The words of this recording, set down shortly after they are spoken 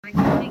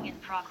Recording in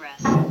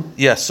progress.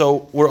 Yeah,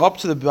 so we're up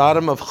to the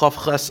bottom of Chav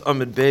Ches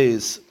Amud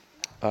Beis,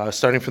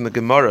 starting from the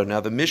Gemara. Now,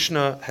 the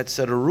Mishnah had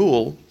said a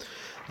rule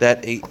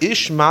that a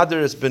ish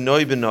maderes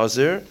benoi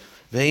benazir,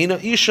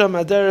 ve'ina isha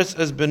maderes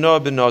as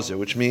benoi benazir,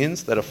 which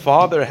means that a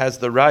father has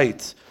the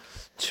right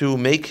to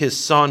make his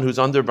son who's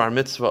under bar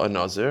mitzvah a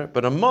nazir,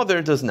 but a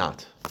mother does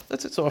not.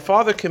 That's it. So a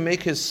father can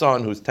make his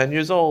son who's 10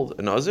 years old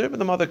a nazir, but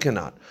the mother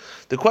cannot.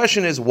 The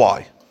question is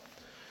why?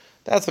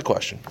 That's the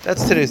question.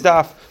 That's today's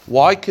daf.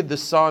 Why could the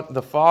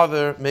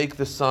father make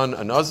the son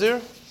a nazir,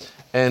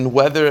 and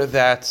whether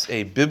that's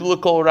a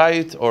biblical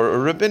right or a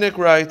rabbinic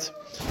right?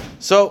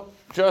 So,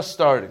 just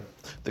starting.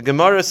 The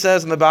Gemara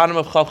says in the bottom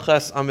of Chav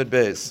Ches Amud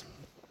Beis,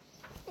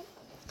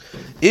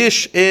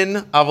 Ish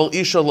in aval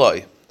isha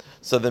loy.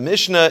 So the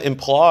Mishnah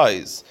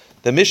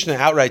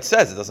outright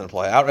says, it doesn't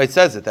imply, outright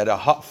says it, that a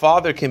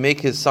father can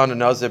make his son a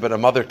nazir, but a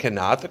mother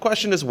cannot. The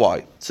question is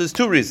why? So there's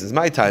two reasons,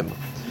 my time.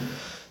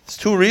 There's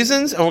two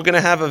reasons, and we're going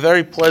to have a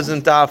very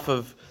pleasant daf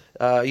of,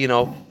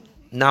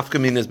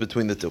 nafkaminas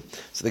between the two.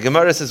 So the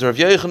Gemara says, Rav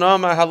Yochanan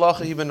Amar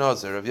halacha ibn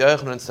nazir. Rav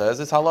Yochanan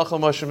says, it's halacha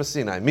Moshe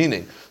Messinai,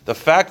 meaning the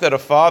fact that a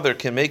father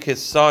can make his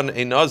son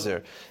a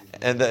nazir,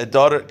 and that a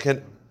daughter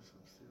can...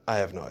 I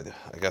have no idea.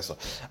 I guess so.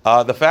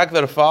 The fact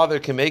that a father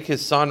can make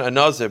his son a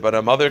nazir, but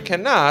a mother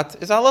cannot,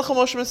 is halacha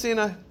Moshe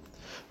Messinai.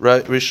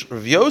 Rav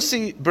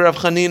Yossi b'Rav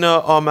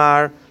Chanina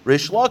Amar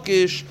Rish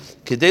Lakish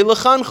Kedei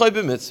Lechanchai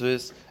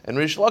b'mitzvahs, and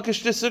Rish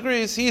Lakish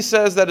disagrees. He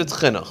says that it's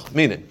chinuch,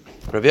 meaning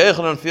Rav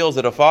Yochanan feels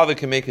that a father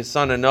can make his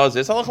son a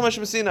nazir. It's halacha Moshe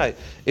Messinai.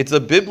 It's a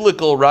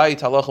biblical right,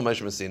 halacha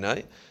Moshe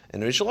Messinai.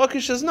 And Rish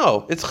Lakish says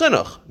no, it's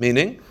chinuch,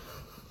 meaning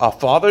a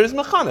father is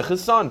mechanech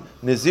his son.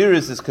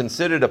 Naziris is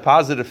considered a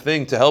positive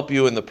thing to help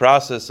you in the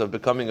process of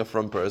becoming a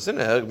frum person.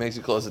 It makes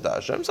you closer to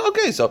Hashem. So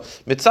okay, so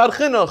mitzad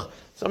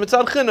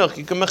chinuch.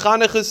 You can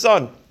mechanech his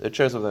son. The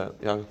chairs of that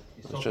young.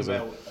 He's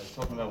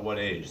talking about what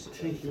age?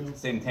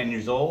 Same 10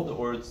 years old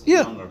or it's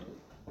yeah, younger?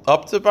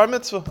 Up to bar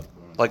mitzvah.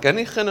 Like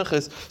any chinuch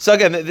is. So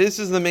again, this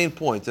is the main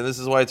point, and this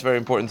is why it's very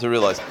important to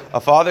realize.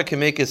 A father can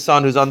make his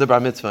son who's under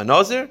bar mitzvah a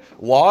nazir.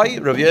 Why?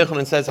 Rav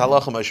Yochanan says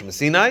halacha Moshe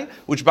Messinai,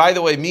 which by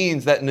the way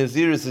means that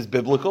naziris is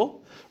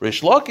biblical.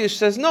 Rish Lakish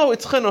says no,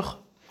 it's chinuch,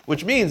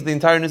 which means the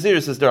entire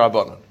naziris is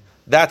derabanan.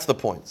 That's the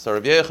point. So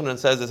Rav Yochanan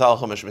says it's halacha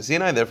Moshe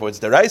Messinai, and therefore it's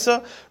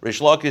deraisa. Rish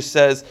Lakish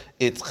says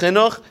it's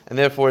chinuch, and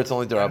therefore it's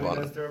only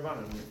derabanan.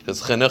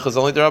 Because chinuch is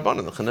only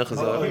derabanan. The chinuch is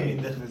the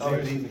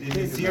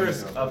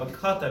naziris of a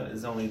katan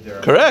is only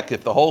derabanan. Correct.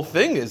 If the whole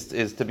thing is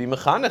to be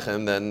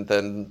mechanechim,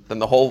 then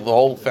the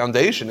whole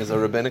foundation is a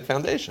rabbinic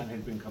foundation.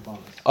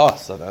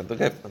 So that,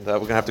 okay, we're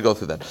going to have to go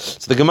through that.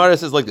 So the Gemara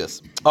says like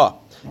this. So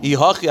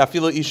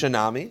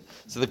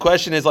the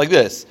question is like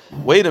this.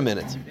 Wait a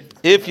minute.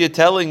 If you're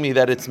telling me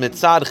that it's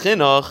mitzad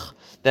chinuch,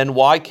 then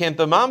why can't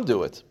the mom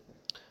do it?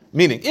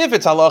 Meaning, if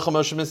it's halacha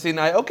Moshe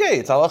Messinai, okay,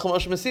 it's halacha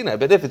Moshe Messinai.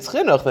 But if it's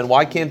chinuch, then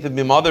why can't the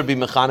mother be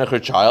mechanech her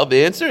child?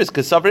 The answer is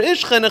kasaver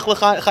ish chinuch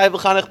chayv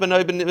l'chanech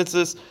benoi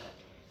b'mitzvos.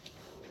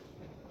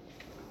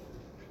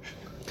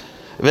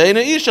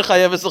 Ve'ena isha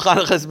chayv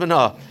l'chanech es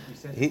benah.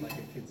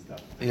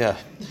 Yeah.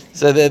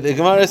 So the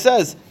Gemara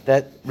says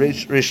that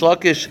Rish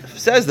Lakish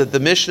says that the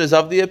Mishnah is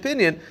of the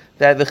opinion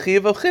that the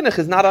chiyuv of chinuch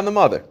is not on the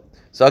mother.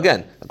 So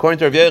again, according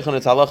to Rav Yochanan,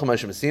 it's halacha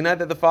Moshe Messinai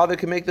that the father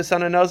can make the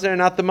son a nazir and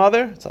not the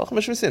mother. It's halacha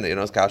Moshe Messinai. You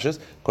know, it's kashas.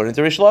 According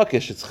to Rish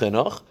Lakish, it's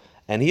chinuch,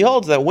 and he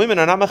holds that women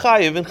are not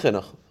mechayiv in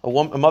chinuch.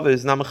 A mother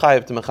is not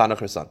mechayiv to mechanech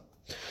her son.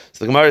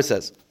 So the Gemara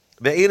says,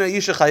 "Ve'ina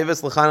isha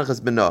chayives l'chanech es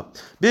bena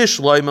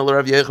b'shloim el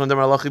Rav Yochanan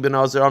demar lachi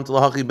benazir am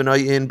telachi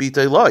benay in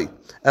bitay loy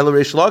el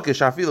Rish Lakish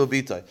afilu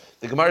bitay."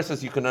 The Gemara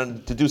says you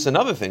can deduce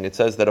another thing. It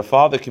says that a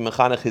father can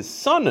mechanech his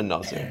son a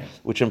nazir,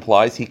 which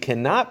implies he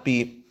cannot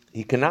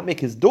make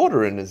his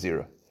daughter a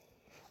nazira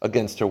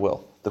against her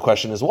will. The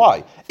question is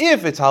why.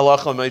 If it's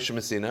halacha Moshe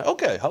Messinai,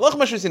 okay, halacha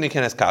Moshe Messinai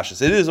can ask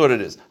kashas. It is what it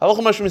is.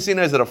 Halacha Moshe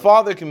Messinai is that a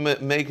father can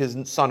make his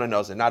son a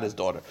nazir, not his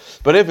daughter.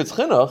 But if it's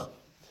chinuch,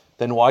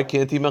 then why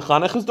can't he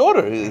mechanech his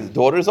daughter? His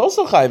daughter is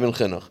also chayiv in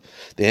chinuch.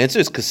 The answer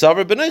is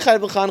kasaver b'nei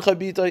chayiv l'chancha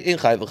b'itay in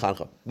chayiv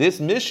l'chancha. This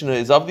Mishnah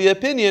is of the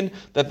opinion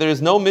that there is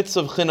no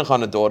mitzvah of chinuch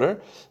on a daughter.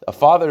 A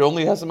father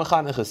only has to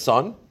mechanech his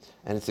son,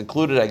 and it's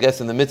included, I guess,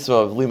 in the mitzvah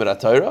of limud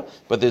HaTorah,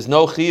 but there's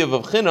no chiyuv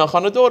of chinuch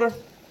on a daughter.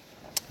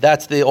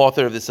 That's the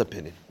author of this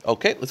opinion.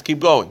 Okay, let's keep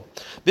going.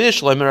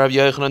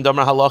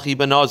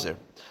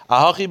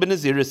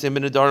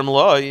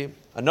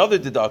 Another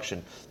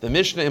deduction. The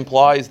Mishnah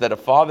implies that a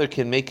father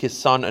can make his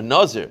son a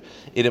nazir.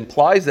 It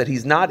implies that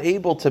he's not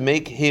able to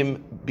make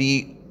him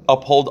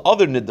uphold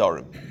other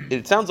nidarim.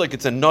 It sounds like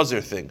it's a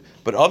nazir thing,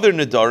 but other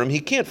nidarim he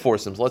can't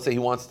force him. So let's say he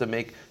wants to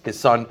make his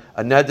son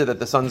a neder that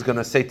the son's going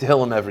to say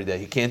Tehillim every day.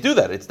 He can't do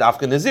that. It's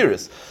dafka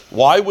naziris.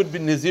 Why would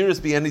naziris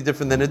be any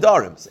different than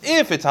nidarim?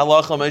 If it's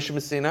halacha Moshe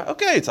Messinai,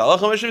 okay, it's halacha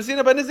Moshe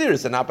Messinai by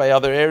naziris and not by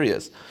other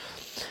areas.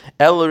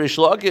 El Rish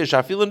Lakish,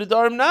 afilu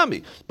nidarim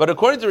nami. But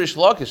according to Rish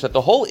Lakish, that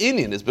the whole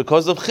inyan is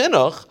because of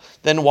chinuch,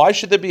 then why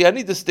should there be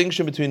any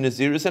distinction between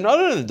Nazirus and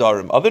other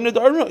nidarim? Other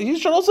nidarim, he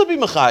should also be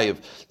mechayiv.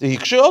 He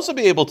should also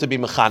be able to be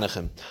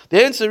mechanechim.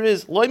 The answer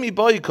is, loimi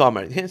boy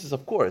kamer. The answer is,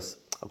 of course.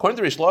 According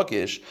to Rish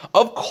Lakish,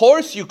 of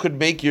course you could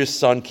make your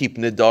son keep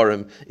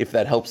Nidarim if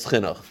that helps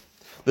Chinuch.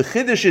 The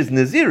Chiddush is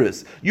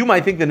Nazirus. You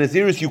might think that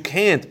Nazirus you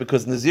can't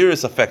because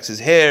Nazirus affects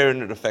his hair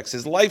and it affects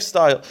his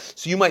lifestyle.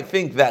 So you might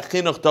think that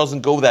Chinuch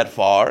doesn't go that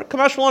far.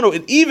 Kamash Malano,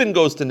 it even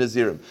goes to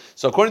Nazirim.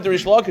 So according to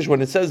Rish Lakish,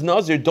 when it says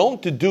Nazir,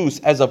 don't deduce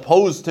as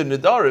opposed to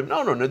Nidarim.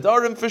 No,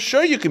 Nidarim for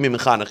sure you can be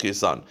Mechanech your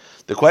son.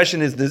 The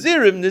question is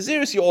Nazirim,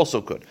 Nazirus you also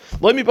could.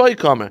 Let me buy you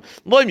Kamer.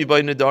 Let me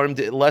buy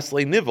Nidarim less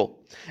lay nivel.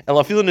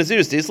 Elafilu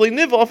Nazirus, this lay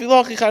nivel,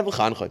 afilu hachichai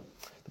v'chanchai.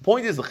 The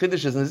point is, the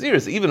Chiddush is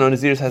Naziris. Even though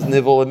Naziris has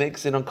nivel, it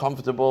makes it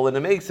uncomfortable and it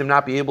makes him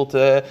not be able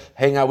to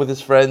hang out with his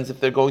friends if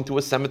they're going to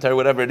a cemetery,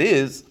 whatever it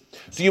is.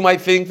 So you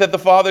might think that the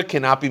father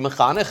cannot be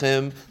mechanech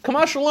him.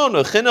 Kamash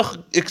alona,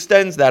 chinuch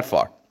extends that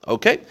far.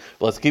 Okay,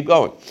 let's keep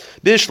going.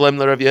 Bishlem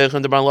l'Rav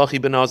Yechon d'Bar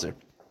Lachi ben Nazir.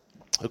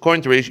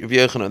 According to Rav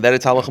Yechon, that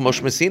it's halacha Moshe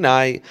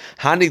Messinai,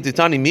 hanik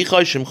ditani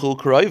michai shemchul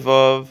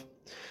kroivav.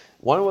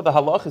 One of the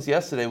halachas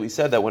yesterday, we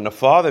said that when a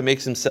father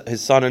makes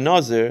his son a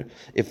nazir,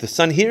 if the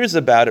son hears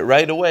about it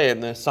right away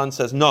and the son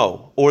says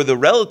no, or the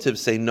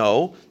relatives say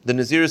no, the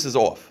nazirus is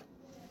off.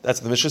 That's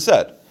what the Mishnah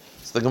said.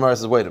 So the Gemara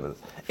says, wait a minute.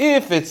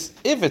 If it's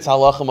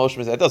halacha Moshe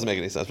Messinai, it doesn't make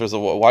any sense. First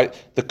of all, why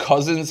the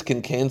cousins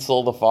can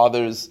cancel the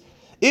father's?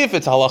 If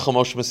it's halacha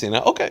Moshe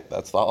Messinai, okay,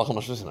 that's the halacha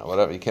Moshe Messinai,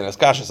 whatever. You can't ask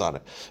kashas on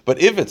it. But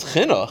if it's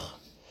chinuch,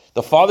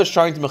 the father's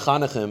trying to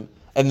mechanech him,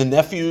 and the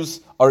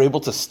nephews are able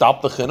to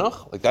stop the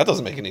chinuch, like that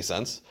doesn't make any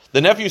sense.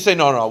 The nephews say,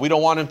 no, we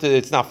don't want him to,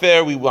 it's not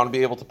fair, we want to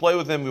be able to play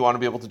with him, we want to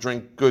be able to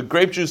drink good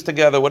grape juice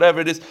together, whatever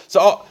it is.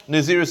 So,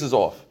 Nazirus is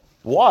off.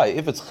 Why?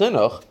 If it's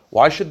chinuch,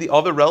 why should the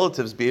other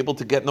relatives be able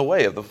to get in the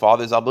way of the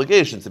father's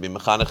obligations to be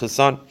mechanech his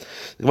son?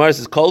 The Gemara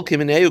says, Kol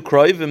kimineu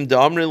kroivim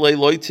damri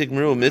leiloi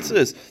tigmeru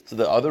mitzvahs. So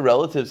the other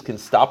relatives can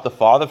stop the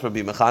father from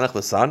being mechanech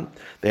the son?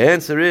 The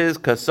answer is,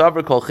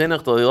 kasaver kol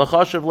chinuch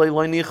d'lilachashav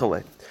leiloi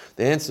nichale.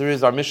 The answer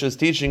is, our Mishnah is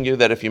teaching you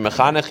that if you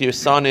mechanech your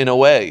son in a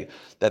way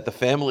that the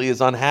family is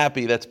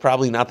unhappy, that's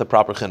probably not the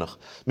proper chinuch.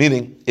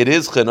 Meaning, it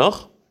is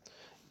chinuch.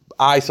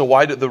 So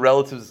why did the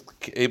relatives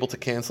able to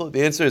cancel it?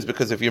 The answer is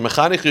because if you're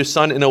mechanech your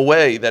son in a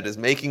way that is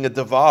making a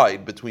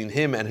divide between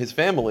him and his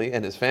family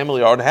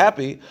are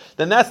unhappy,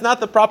 then that's not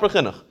the proper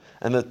chinuch.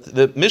 And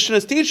the Mishnah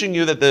is teaching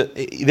you that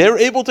they're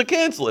able to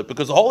cancel it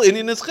because the whole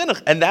Indian is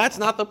chinuch, and that's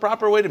not the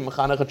proper way to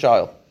mechanech a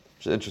child.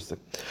 Which is interesting.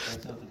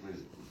 That's not the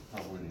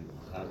proper way to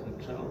mechanech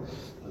a child,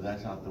 but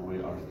that's not the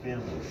way our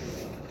family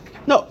is.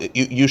 No,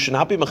 you should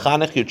not be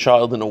mechanech your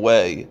child in a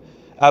way.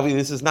 Obviously,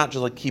 this is not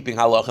just like keeping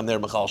halachim there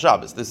Mechal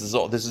Shabbos. This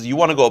is you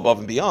want to go above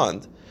and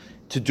beyond.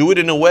 To do it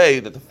in a way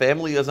that the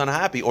family is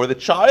unhappy or the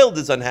child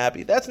is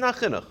unhappy, that's not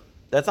chinuch.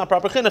 That's not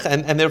proper chinuch,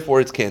 and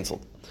therefore it's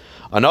canceled.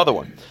 Another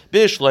one.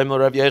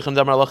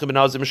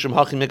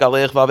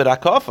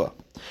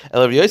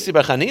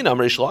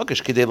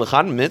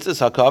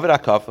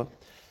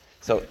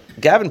 So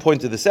Gavin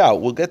pointed this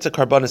out. We'll get to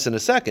Karbanis in a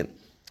second.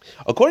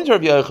 According to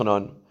Rav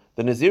Yochanan,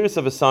 the Nazirus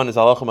of a son is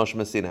halacha Moshe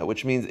Messinai,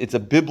 which means it's a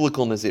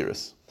biblical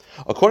Nazirus.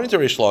 According to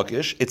Rish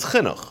Lakish, it's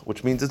chinuch,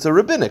 which means it's a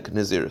rabbinic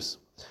Nazirus.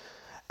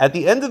 At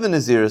the end of the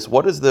Nazirus,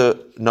 what does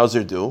the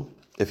Nazir do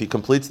if he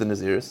completes the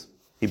Nazirus?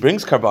 He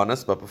brings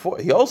Karbanis, but before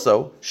he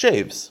also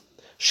shaves.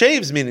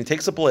 Shaves meaning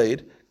takes a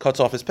blade, cuts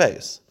off his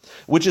payas,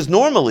 which is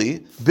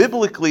normally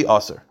biblically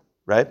asur,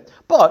 right?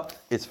 But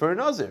it's for a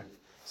Nazir.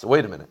 So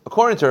wait a minute.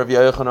 According to Rav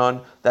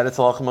Yochanan, that it's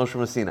halacha Moshe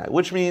Messinai,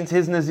 which means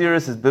his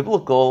Nazirus is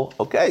biblical.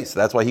 Okay, so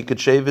that's why he could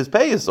shave his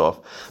payas off.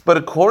 But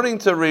according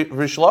to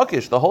Rish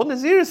Lakish, the whole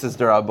Nazirus is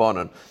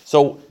derabanan.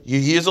 So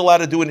he is allowed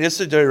to do an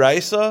Issa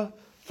deraisa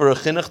for a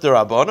chinuch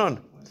derabanan?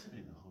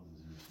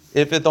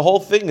 If the whole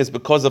thing is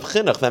because of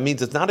chinuch, that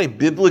means it's not a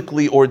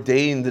biblically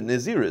ordained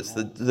Nazirus.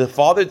 The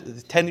father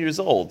is 10 years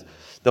old.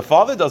 The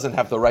father doesn't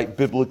have the right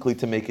biblically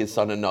to make his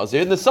son a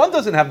Nazir, and the son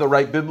doesn't have the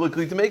right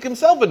biblically to make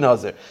himself a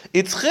Nazir.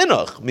 It's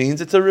chinuch,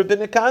 means it's a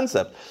rabbinic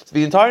concept. So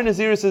the entire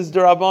Nazirus is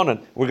derabanan.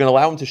 We're going to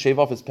allow him to shave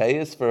off his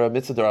payas for a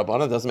mitzvah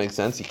derabanan? Doesn't make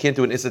sense. You can't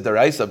do an issa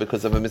deraisa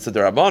because of a mitzvah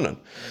derabanan.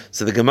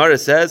 So the Gemara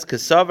says,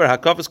 "Kasavar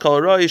hakafas kol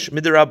roish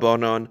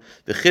miderabanan,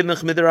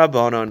 v'chinuch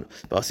miderabanan,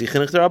 v'asi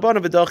chinuch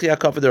derabanan, v'dachi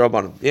hakafa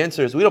derabanan." The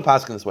answer is we don't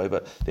pass in this way,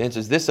 but the answer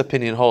is this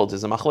opinion holds.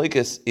 Is a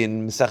machlekes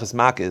in Maseches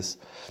Makis.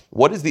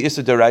 What is the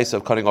issa deraisa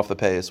of cutting off the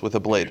payas with a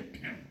blade?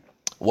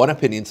 One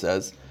opinion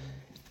says,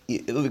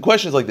 the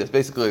question is like this,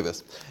 basically like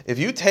this. If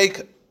you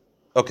take,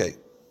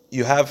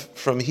 you have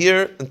from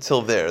here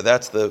until there,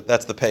 that's the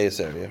payas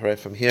area, right?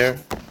 From here,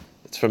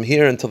 it's from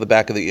here until the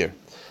back of the ear.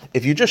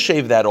 If you just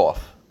shave that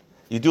off,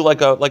 you do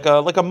like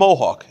a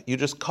mohawk, you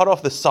just cut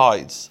off the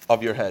sides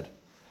of your head.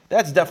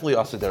 That's definitely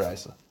asa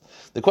deraisa.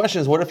 The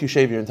question is, what if you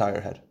shave your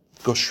entire head?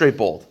 Go straight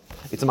bald.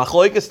 It's a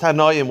machlokes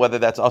tanoim whether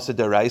that's asa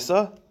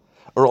deraisa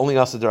or only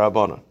asa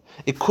derabanan.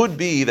 It could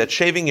be that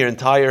shaving your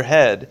entire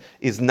head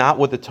is not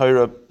what the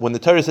Torah, when the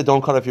Torah said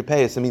don't cut off your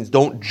payas, it means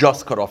don't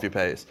just cut off your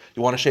payas.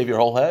 You want to shave your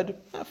whole head?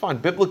 Fine,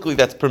 biblically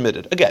that's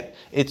permitted. Again,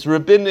 it's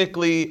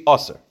rabbinically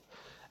asur,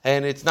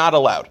 and it's not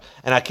allowed.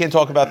 And I can't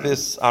talk about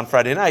this on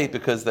Friday night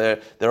because there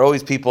are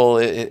always people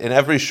in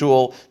every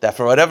shul that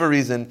for whatever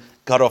reason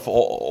cut off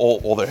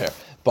all their hair.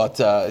 but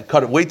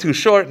cut it way too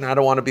short, and I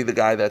don't want to be the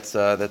guy that's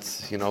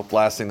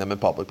blasting them in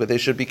public. But they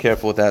should be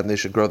careful with that, and they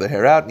should grow their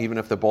hair out, and even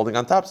if they're balding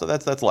on top. So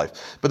that's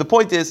life. But the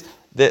point is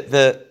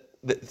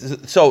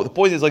so the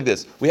point is like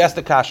this. We asked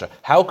the kasha,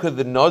 how could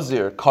the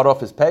Nazir cut off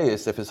his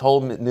payas if his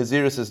whole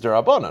Naziris is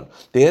derabanan?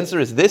 The answer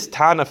is this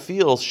Tana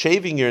feels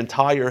shaving your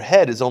entire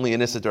head is only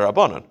an issa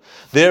derabanan.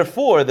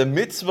 Therefore, the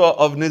mitzvah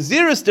of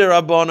Naziris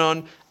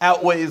derabanan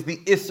outweighs the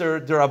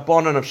isser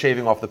derabanan of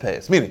shaving off the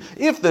payas. Meaning,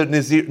 if the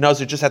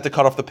Nazir just had to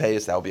cut off the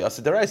payas, that would be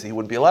asa deraisa. He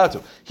wouldn't be allowed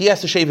to. He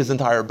has to shave his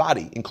entire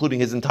body, including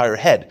his entire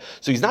head.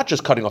 So he's not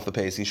just cutting off the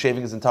payas, he's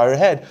shaving his entire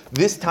head.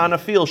 This Tana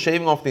feels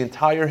shaving off the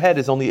entire head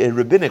is only a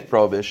rabbinic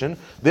prohibition.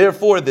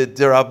 Therefore, the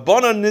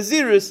derabanan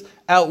Naziris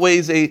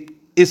outweighs a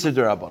isser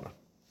derabanan.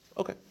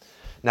 Okay.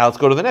 Now let's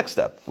go to the next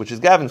step, which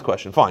is Gavin's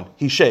question. Fine,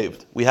 he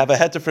shaved. We have a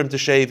heter for him to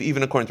shave,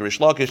 even according to Rish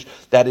Lakish,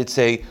 that it's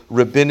a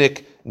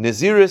rabbinic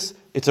Naziris,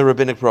 it's a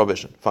rabbinic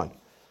prohibition. Fine.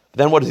 But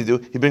then what does he do?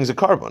 He brings a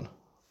carbon.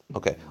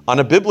 Okay. On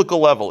a biblical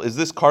level, is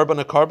this carbon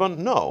a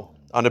carbon? No.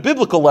 On a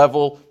biblical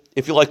level,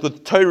 if you like, the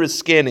Torah is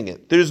scanning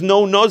it. There's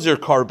no Nazir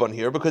carbon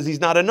here because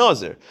he's not a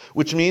Nazir,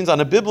 which means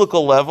on a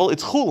biblical level,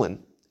 it's chulin.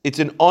 It's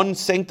an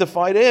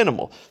unsanctified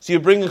animal. So you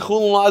bring a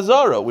chulin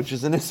la'azara, which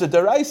is an issa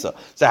deraisa.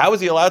 So how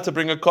is he allowed to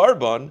bring a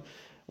carbon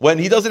when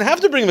he doesn't have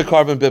to bring the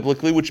carbon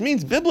biblically, which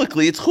means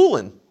biblically it's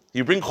chulin.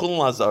 You bring chulin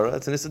la'azara,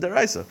 that's an issa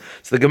deraisa.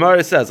 So the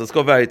Gemara says, let's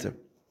go weiter.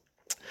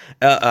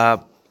 The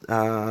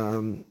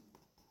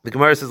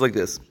Gemara says like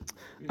this.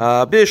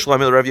 According to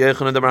Rav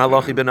Yochanan,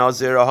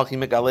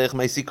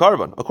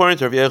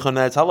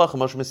 that's halacha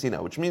Moshe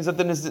Messina, which means that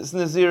the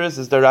Naziris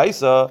is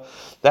deraisa.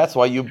 That's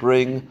why you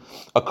bring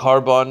a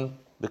carbon,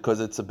 because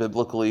it's a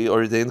biblically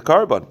ordained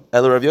carbon.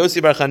 According to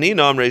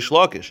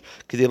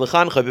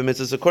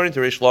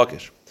Reish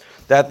Lakish,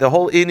 that the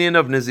whole Indian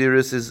of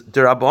Naziris is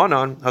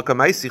derabanan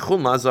hakamaisi chul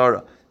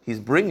nazara. He's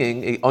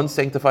bringing an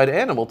unsanctified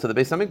animal to the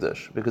Beis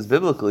Hamikdash, because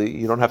biblically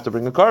you don't have to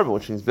bring a carbon,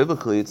 which means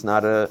biblically it's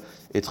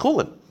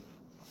chulin.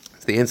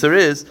 So the answer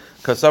is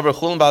kasavar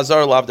chulin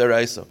ba'azar lav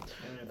deraisa.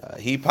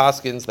 He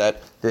paskins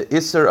that the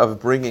isser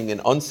of bringing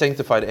an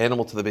unsanctified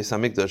animal to the Beis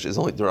Hamikdash is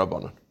only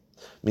derabanan.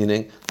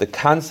 Meaning the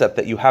concept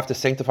that you have to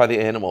sanctify the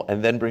animal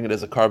and then bring it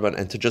as a carbon,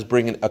 and to just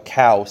bring in a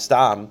cow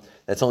stam,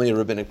 that's only a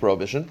rabbinic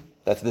prohibition.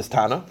 That's this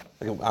Tana.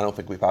 I don't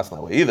think we pass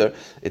that way either.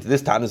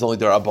 This Tana is only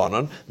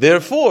derabanan.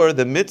 Therefore,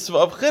 the mitzvah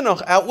of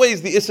chinuch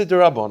outweighs the issa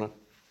derabanan.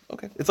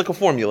 Okay, it's like a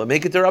formula.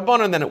 Make it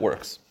derabanan, then it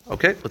works.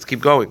 Okay, let's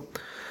keep going.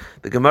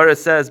 The Gemara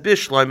says,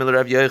 Bishloim el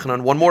Rav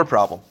Yochanan, one more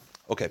problem.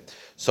 Okay,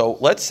 so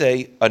let's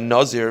say a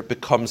Nazir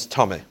becomes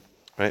tameh,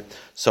 right?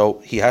 So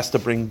he has to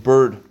bring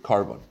bird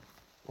carbon.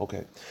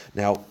 Okay,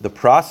 now the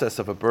process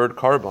of a bird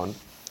carbon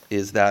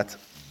is that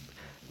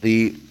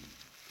the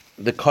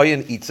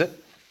kohen eats it,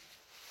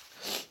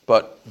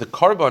 but the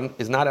carbon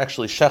is not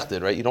actually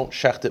shechted, right? You don't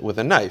shecht it with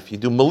a knife. You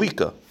do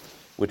malika,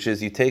 which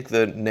is you take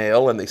the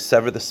nail and they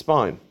sever the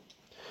spine,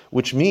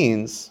 which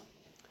means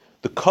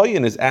the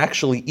kohen is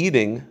actually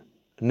eating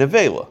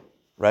nevela,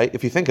 right?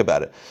 If you think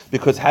about it.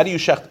 Because how do you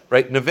shecht,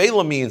 right?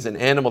 Nevela means an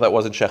animal that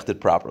wasn't shechted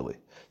properly.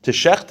 To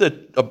shecht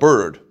a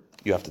bird,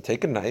 you have to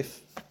take a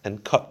knife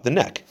and cut the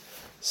neck.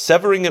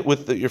 Severing it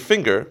with your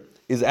finger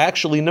is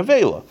actually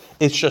nevela.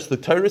 It's just the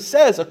Torah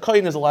says a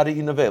kohen is allowed to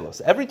eat nevela.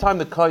 So every time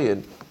the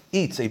kohen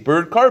eats a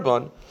bird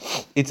carbon,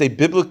 it's a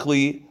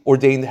biblically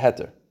ordained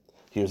heter.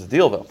 Here's the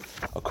deal though.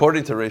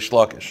 According to Reish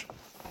Lakish,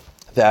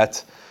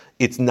 that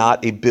it's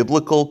not a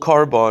biblical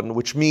carbon,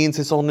 which means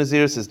his whole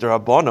Naziris is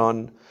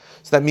derabanan.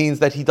 So that means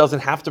that he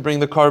doesn't have to bring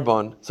the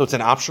carbon. So it's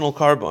an optional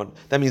carbon.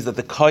 That means that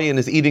the kohen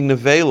is eating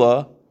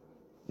nevela,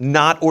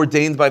 not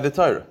ordained by the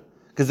Torah.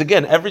 Because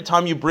again, every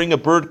time you bring a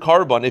bird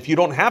carbon, if you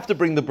don't have to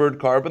bring the bird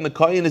carbon, the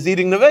kohen is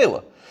eating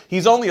nevela.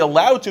 He's only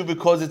allowed to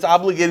because it's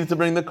obligated to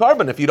bring the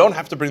carbon. If you don't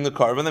have to bring the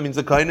carbon, that means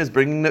the kohen is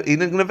eating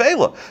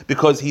nevela.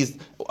 Because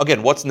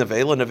what's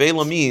nevela?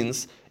 Nevela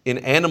means an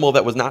animal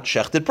that was not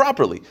shechted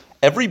properly.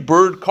 Every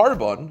bird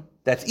carbon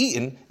that's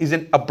eaten is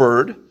a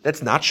bird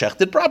that's not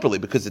shechted properly,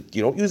 because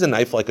you don't use a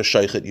knife like a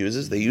shaychet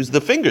uses. They use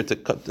the finger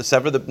to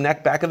sever the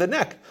back of the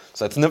neck.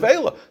 So that's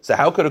nevela. So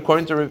how could,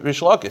 according to Rish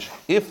Lakish,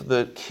 if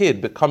the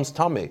kid becomes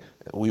tameh,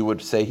 we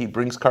would say he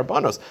brings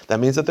karbanos? That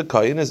means that the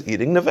kohen is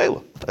eating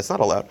nevela. That's not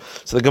allowed.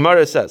 So the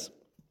Gemara says,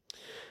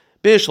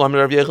 Bishlam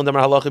Rav Yochanan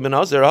Damar Halachi ben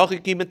Nazir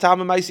Hachiki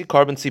Mitama Maisi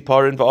Carbon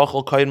Siparin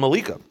Va'achol Kohen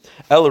Malika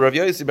El Rav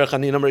Yosi Ber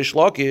Chanina Rish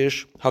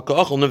Lakish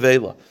Haka'achol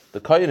Nevela.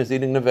 The kohen is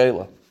eating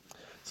nevela.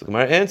 So the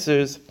Gemara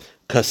answers,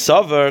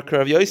 Kasavar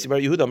Rav Yosi Bar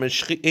Yehuda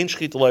Ein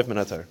Shchita Loif Min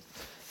HaTorah.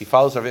 He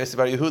follows Rav Yosi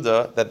Bar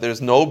Yehuda that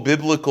there's no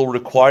biblical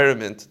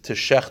requirement to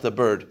shecht a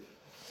bird,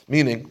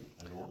 meaning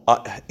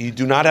you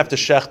do not have to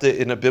shecht it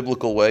in a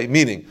biblical way.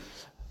 Meaning,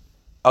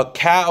 a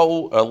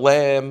cow, a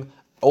lamb,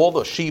 all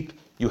the sheep,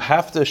 you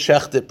have to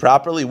shecht it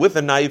properly with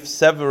a knife,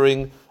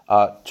 severing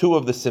two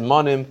of the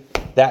simanim.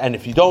 And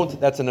if you don't,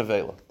 that's an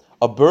avela.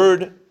 A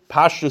bird,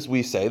 Pashtus,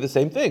 we say the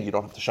same thing. You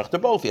don't have to shechter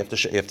both. You have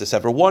to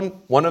sever one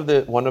of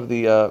the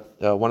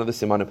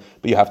simanim,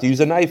 but you have to use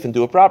a knife and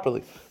do it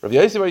properly. Rav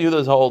Yossi Bar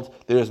Yehuda holds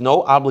there is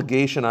no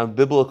obligation on a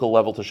biblical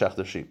level to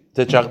shechter sheep,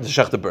 to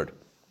shechter bird.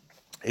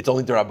 It's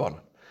only derabanan.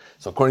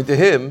 So according to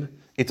him,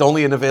 it's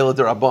only a nevela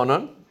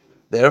derabanan.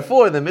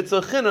 Therefore, the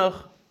mitzvah chinuch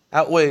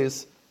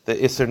outweighs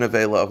the iser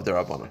nevela of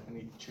derabanan.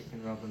 Any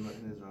chicken robin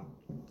in Israel?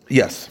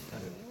 Yes.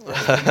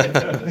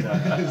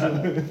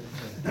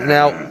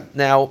 Now.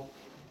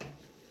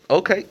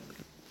 Okay,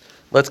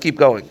 let's keep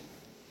going.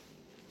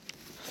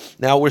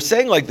 Now we're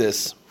saying like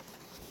this.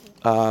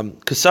 Now,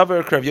 so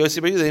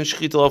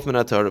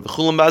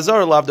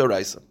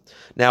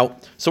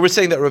we're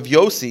saying that Rav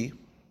Yossi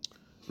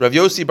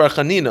Bar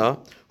Chanina,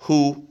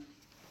 who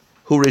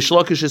Reish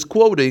Lakish is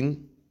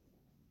quoting,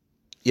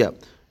 yeah.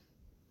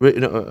 So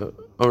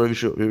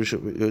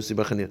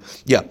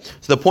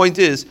the point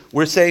is,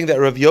 we're saying that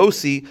Rav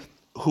Yossi,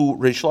 who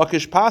Reish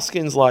Lakish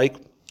paskins like,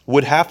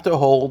 would have to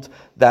hold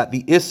that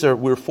the Isser,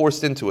 we're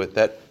forced into it,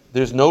 that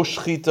there's no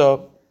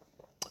shchita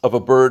of a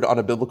bird on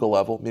a biblical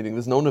level, meaning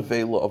there's no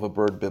nevela of a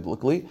bird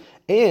biblically,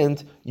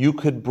 and you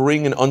could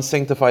bring an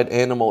unsanctified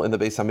animal in the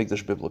Beis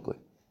HaMikdash biblically.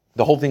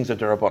 The whole thing's a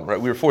derabanan,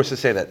 right? We were forced to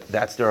say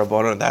that's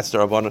derabanan, that's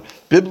derabanan.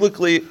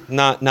 Biblically,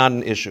 not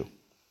an issue.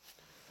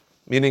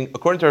 Meaning,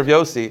 according to Rav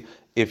Yossi,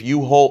 if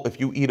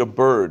you eat a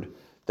bird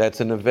that's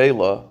a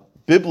nevela,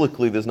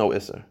 biblically there's no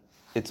Isser.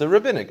 It's a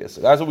rabbinic issue.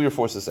 That's what we were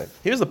forced to say.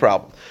 Here's the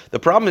problem. The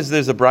problem is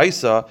there's a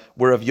brisa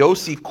where Rav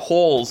Yossi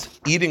calls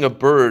eating a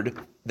bird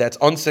that's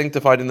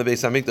unsanctified in the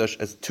Beis HaMikdash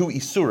as two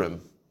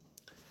isurim.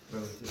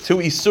 Two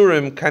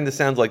isurim kind of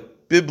sounds like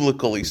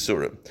biblical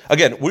isurim.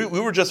 Again, we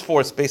were just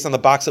forced, based on the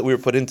box that we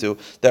were put into,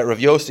 that Rav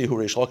Yossi, who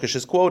Reish Lakish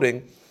is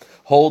quoting,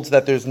 holds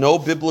that there's no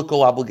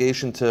biblical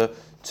obligation to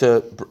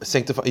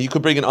sanctify. You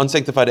could bring an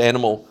unsanctified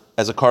animal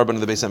as a carbon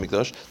in the Beis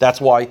HaMikdash.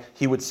 That's why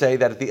he would say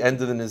that at the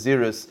end of the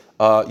Naziris,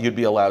 you'd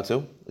be allowed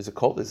to. Is it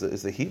cold?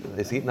 Is the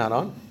heat not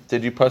on?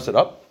 Did you press it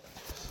up?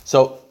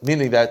 So,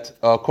 meaning that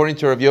according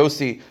to Rav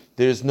Yossi,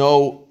 there's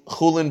no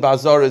chulin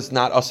bazar is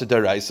not asa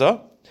deraisa,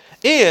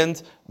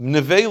 and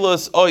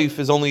nevelas oif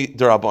is only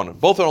derabanan.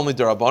 Both are only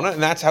derabanan,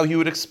 and that's how he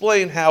would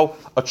explain how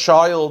a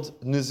child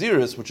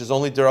naziris, which is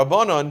only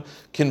derabanan,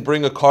 can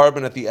bring a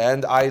carbon at the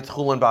end.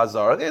 Chulin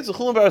bazar. It's a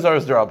chulin bazar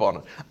is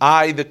derabanan.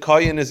 The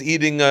kohen is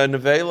eating a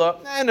nevela.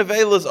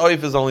 Nevela's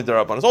oif is only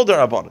derabanan. It's all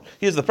derabanan.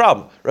 Here's the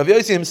problem. Rav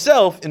Yossi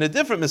himself, in a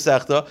different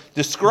mesechta,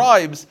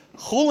 describes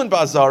chulin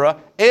bazara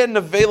and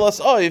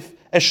nevelas oif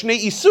as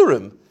shnei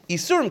isurim.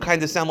 Isurim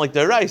kind of sound like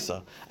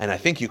deraisa, and I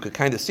think you could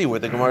kind of see where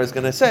the Gemara is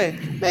going to say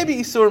maybe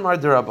Isurim are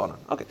derabanan.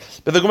 Okay,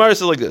 but the Gemara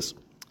says like this: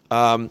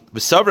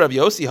 B'sav Rav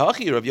Yossi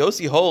Hachi. Rav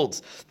Yossi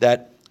holds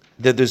that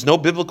there's no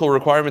biblical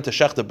requirement to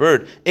shecht a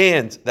bird,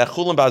 and that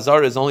Chulin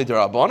Bazar is only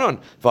derabanan.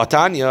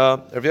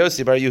 Vatanya Rav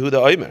Yossi Bar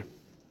Yehuda Omer.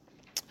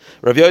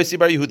 Rav Yossi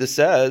Bar Yehuda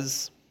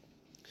says.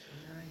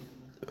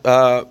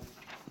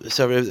 How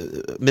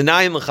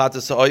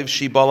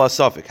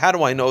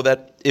do I know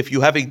that if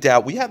you have a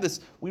doubt? We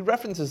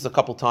reference this a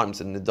couple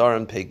times in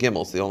Nidarim Pei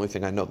Gimel. It's the only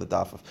thing I know the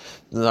daf of.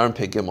 Nidarim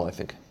Pei Gimel, I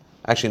think.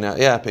 Actually, now,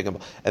 yeah, Pei Gimel.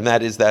 And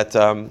that is that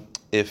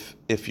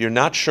if you're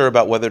not sure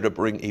about whether to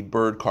bring a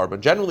bird carbon,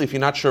 generally if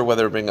you're not sure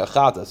whether to bring a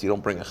chatas, you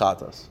don't bring a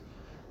chatas.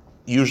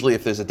 Usually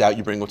if there's a doubt,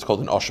 you bring what's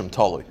called an Osham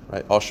Tali,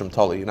 right? Osham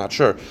Tali, you're not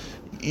sure.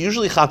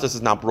 Usually chatas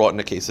is not brought in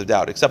a case of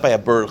doubt, except by a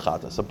bird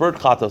chatas. A bird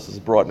chatas is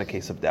brought in a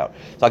case of doubt.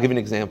 So I'll give you an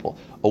example.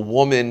 A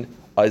woman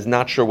is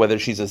not sure whether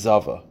she's a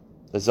zava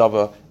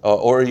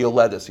or a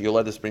yoledis. A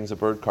yoledis brings a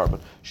bird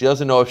carbon. She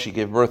doesn't know if she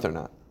gave birth or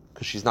not,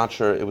 because she's not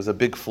sure. It was a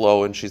big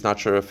flow, and she's not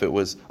sure if it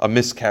was a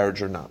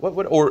miscarriage or not.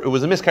 Or it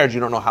was a miscarriage, you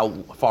don't know how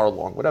far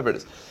along, whatever it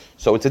is.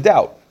 So it's a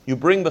doubt. You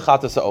bring the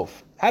chatas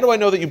ha'of. How do I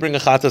know that you bring a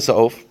chatas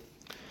ha'of?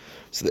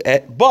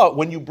 But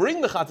when you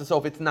bring the chatas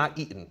ha'of, it's not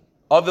eaten.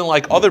 Other than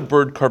like other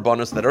bird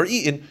karbanos that are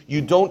eaten,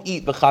 you don't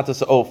eat the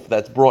chatas ha'of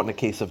that's brought in a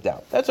case of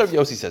doubt. That's what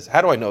Yossi says.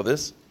 How do I know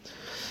this?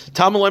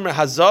 Talmud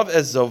hazav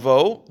es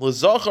zavo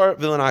l'zachar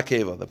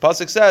v'lenakeva. The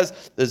pasuk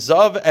says the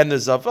zav and the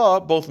zava,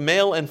 both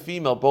male and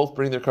female, both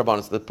bring their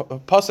karbanos. The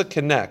pasuk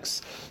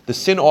connects the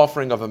sin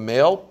offering of a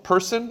male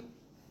person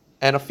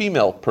and a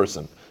female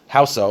person.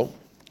 How so?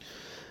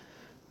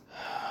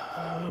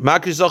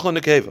 Makri zachar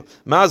nekeva.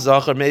 Ma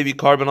zachar maybe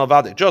carbon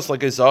alvade. Just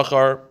like a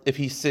zachar, if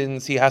he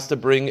sins, he has to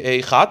bring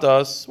a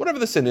chatas, whatever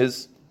the sin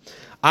is.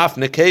 Af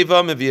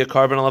nekeva mevi a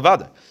carbon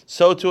alvade.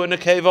 So to a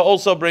nekeva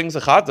also brings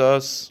a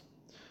chatas.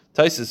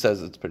 Taisus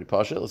says it's pretty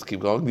pasha. Let's keep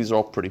going. These are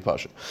all pretty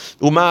pasha.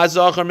 Uma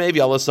zachar maybe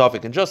ala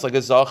safik, and just like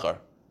a zachar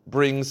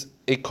brings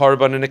a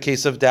carbon in a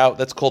case of doubt,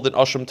 that's called an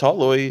asham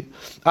taloi.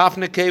 Af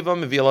nekeva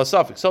mevi ala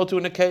safik. So to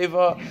a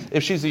nekeva,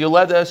 if she's a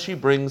yoledes, she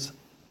brings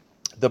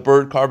the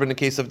bird carbon in a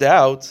case of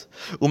doubt.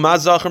 Uma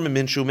zachar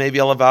minshu maybe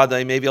ala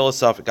vadai, maybe ala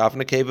safik. Af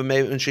nekeva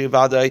maybe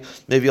vadai,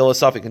 maybe ala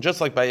safik. And just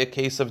like by a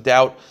case of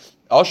doubt,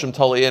 Asham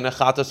Tali and a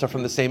Chatas are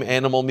from the same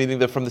animal, meaning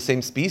they're from the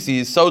same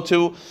species. So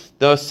too,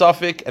 the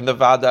Safik and the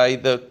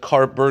Vadai, the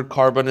bird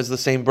carbon is the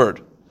same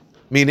bird.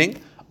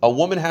 Meaning, a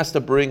woman has to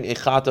bring a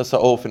chatas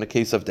ha'of in a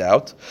case of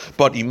doubt.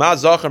 But ima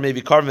zachar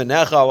maybe karban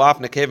v'nechal, af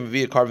nekev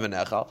via karban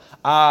v'nechal.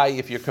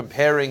 If you're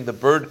comparing the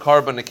bird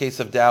karban in a case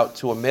of doubt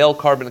to a male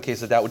karban in a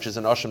case of doubt, which is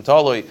an asham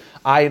taloi,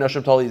 an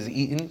asham taloi is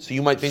eaten, so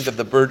you might think that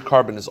the bird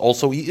karban is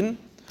also eaten.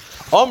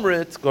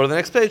 Amrit, go to the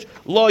next page.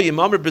 Lo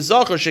yimamr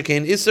b'zachar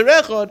shekein iser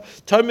echad,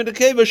 tarmid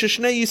akeva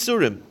sheshnei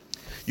yisurim.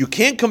 You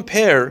can't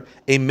compare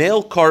a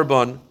male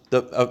karban,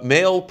 a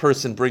male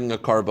person bringing a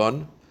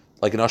karban,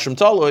 like an asham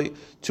taloi,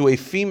 to a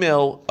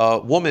female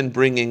woman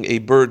bringing a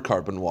bird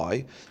karban.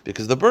 Why?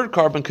 Because the bird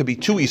karban could be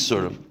 2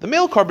 isurim. The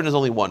male karban is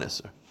only 1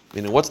 isur.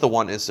 Meaning, what's the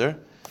 1 isur?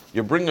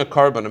 You're bringing a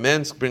karban, a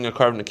man's bringing a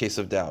karban in a case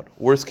of doubt.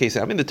 Worst case,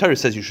 the Torah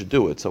says you should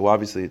do it, so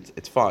obviously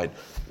it's fine.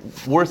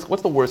 What's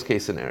the worst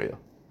case scenario?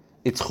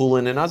 It's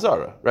chulin and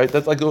azara, right?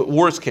 That's like the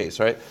worst case,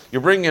 right?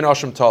 You're bringing an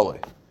asham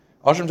taloi.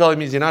 Asham taloi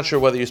means you're not sure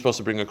whether you're supposed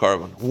to bring a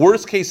karban.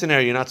 Worst case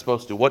scenario, you're not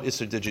supposed to. What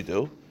isur did you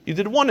do? You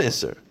did 1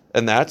 isur.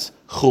 And that's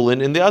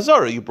chulin in the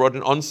azara. You brought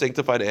an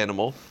unsanctified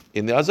animal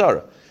in the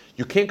azara.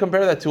 You can't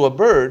compare that to a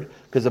bird,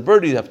 because a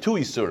bird you have 2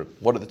 isurim.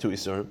 What are the 2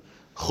 isurim?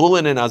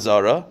 Chulin in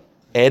azara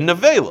and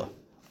nevela.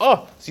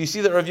 Oh, so you see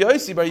that Rav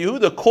Yossi Bar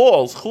Yehuda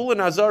calls chulin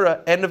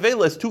azara and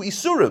nevela as 2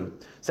 isurim.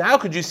 So how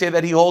could you say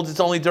that he holds it's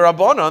only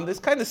derabanan? This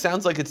kind of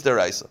sounds like it's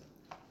deraisa.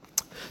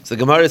 So the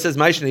Gemara says,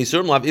 "Ma'ishin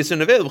isurim lav isur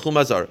nevela v'chul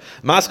mazar."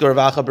 Maskar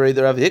Ravacha Berei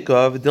Rav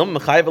Hikov Dilma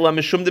Chayv Ela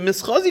Mishum de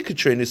Mischazi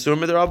Katrein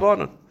isurim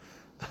derabanan.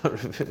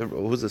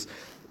 Who's this?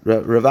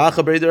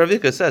 Ravacha Berei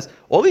Ravika says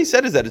all he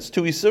said is that it's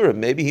 2 isurim.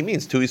 Maybe he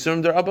means 2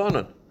 isurim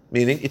derabanan,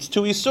 meaning it's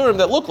 2 isurim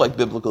that look like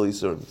biblical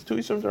isurim. It's 2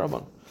 isurim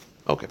derabanan.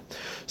 Okay,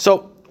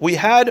 so we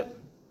had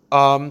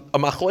a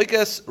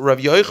machlokes Rav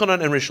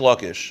Yochanan and Rish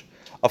Lakish.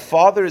 A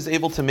father is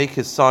able to make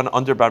his son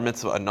under bar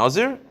mitzvah a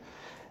nazir,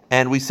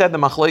 and we said the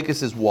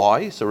machlokes is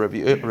why. So Rav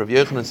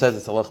Yochanan says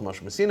it's halach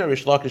mashma mesina.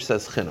 Rish Lakish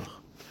says chinuch.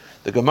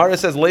 The Gemara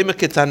says lema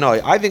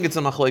ketanoi. I think it's a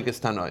machlokes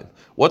tanoim.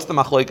 What's the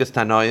machlokes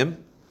tanoim?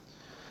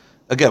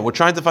 Again, we're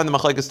trying to find the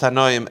machlokes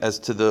tanoim as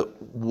to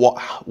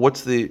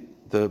what's the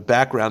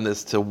background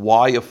as to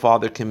why a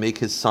father can make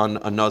his son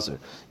a nazir.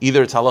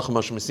 Either it's halach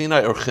mashma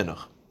mesina or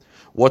chinuch.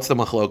 What's the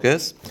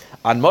machlokes?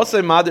 An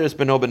mosei mader is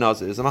beno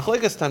benazir. Is a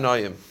machlokes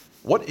tanoim.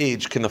 What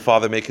age can the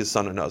father make his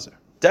son a nazir?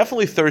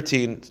 Definitely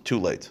 13, too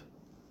late.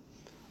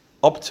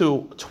 Up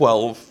to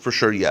 12, for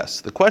sure,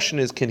 yes. The question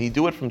is, can he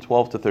do it from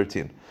 12 to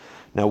 13?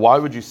 Now, why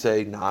would you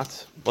say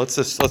not?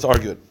 Let's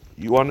argue it.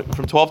 You want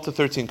from 12 to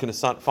 13, can a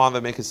father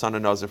make his son a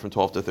nazir from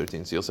 12 to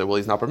 13? So you'll say, well,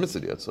 he's not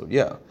permitted yet. So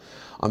yeah.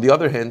 On the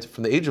other hand,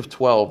 from the age of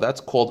 12,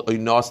 that's called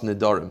oinas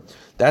nedarim.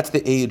 That's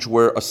the age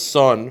where a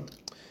son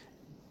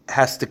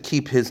has to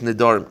keep his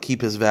nedarim,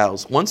 keep his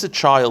vows. Once a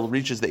child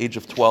reaches the age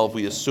of 12,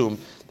 we assume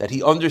that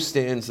he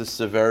understands the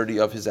severity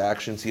of his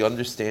actions. He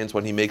understands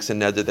when he makes a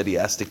neder that he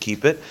has to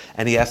keep it,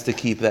 and he has to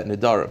keep that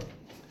nedarim.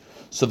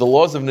 So the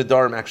laws of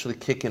nedarim actually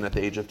kick in at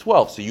the age of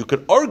 12. So you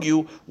could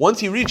argue, once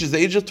he reaches the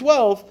age of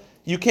 12,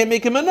 you can't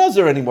make him a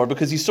nazir anymore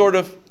because he's sort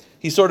of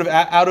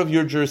out of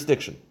your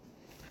jurisdiction.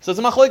 So it's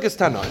a machlokes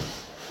tanoim.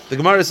 The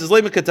Gemara says,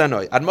 "Lema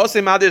ketanoi." Ad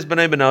mosei mader is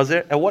b'nei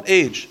benazir. At what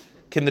age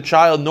can the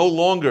child no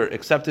longer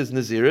accept his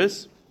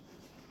naziris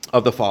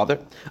of the father?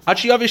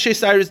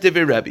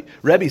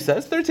 Rebbe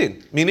says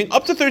 13, meaning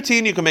up to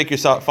 13 you can make your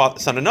son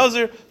a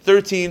nazir.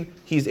 13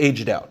 he's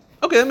aged out.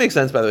 Okay, that makes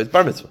sense. By the way, it's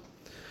bar mitzvah.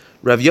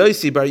 Rav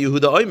Yossi Bar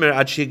Yehuda Omer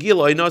ad shegil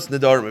oinos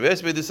nedarim. Rav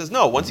Yossi says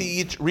no. Once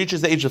he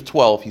reaches the age of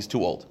 12, he's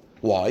too old.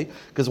 Why?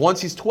 Because once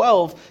he's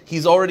 12,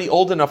 he's already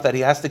old enough that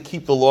he has to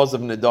keep the laws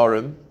of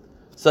nedarim.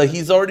 So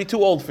he's already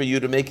too old for you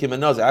to make him a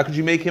nazir. How could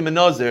you make him a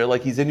nazir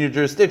like he's in your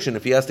jurisdiction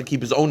if he has to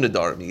keep his own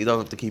nedarim? You don't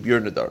have to keep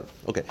your nedarim.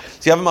 Okay.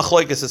 So you have a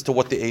machlokes as to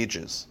what the age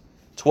is.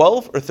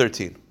 12 or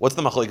 13? What's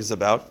the machlokes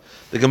about?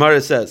 The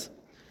Gemara says,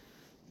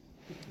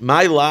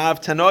 "My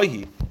lav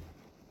tanohi."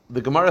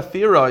 The Gemara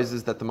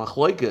theorizes that the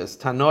machlokes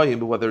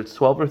tanoim, whether it's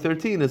 12 or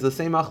 13, is the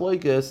same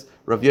machlokes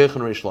Rav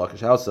Yochanan Rish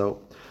Lakish. How so?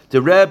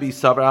 The Rebbe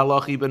savar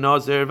halachi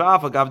benazir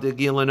v'afagav de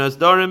gilin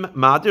azdarim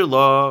madir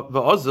la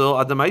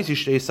v'ozil adamaisi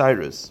shtei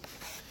cyrus.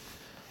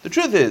 The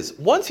truth is,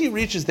 once he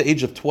reaches the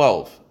age of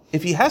 12,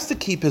 if he has to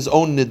keep his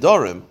own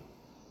nidarim,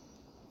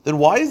 then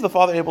why is the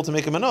father able to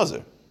make him a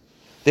nazir?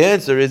 The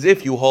answer is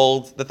if you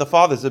hold that the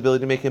father's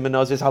ability to make him a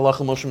nazir is halacha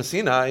Moshe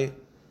Messinai.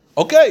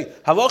 Okay,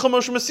 halacha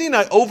Moshe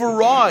Messinai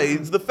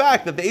overrides the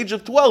fact that at the age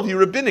of 12 he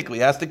rabbinically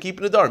has to keep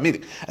nidarim.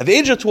 Meaning, at the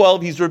age of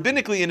 12 he's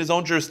rabbinically in his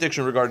own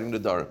jurisdiction regarding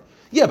nidarim.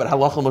 Yeah, but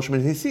halacha Moshe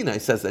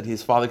Messinai says that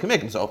his father can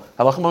make him. So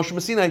halacha Moshe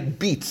Messinai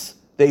beats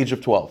the age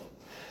of 12.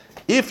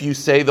 If you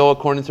say, though,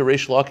 according to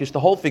Reish Lakish, the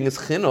whole thing is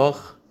chinuch,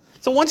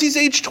 so once he's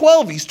age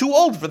 12, he's too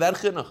old for that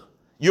chinuch.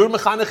 You're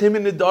mechanech him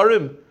in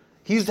nidarim.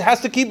 He has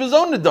to keep his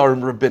own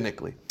nidarim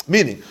rabbinically.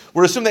 Meaning,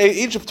 we're assuming that at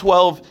the age of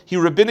 12, he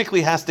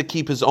rabbinically has to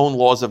keep his own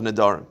laws of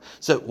nidarim.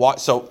 So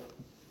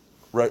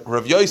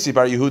Rav Yossi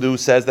Bar Yehuda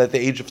says that at the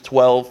age of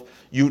 12,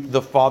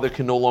 the father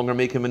can no longer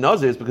make him a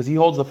nazir because he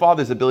holds the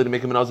father's ability to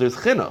make him a nazir as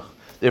chinuch.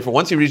 Therefore,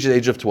 once he reaches the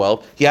age of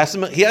 12, he has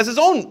his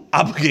own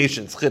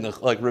obligations,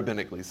 chinuch, like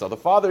rabbinically. So the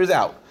father is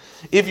out.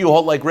 If you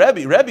hold like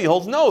Rebbe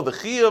holds no. The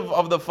chiyuv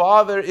of the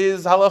father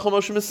is halacha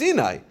Moshe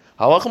Messinai.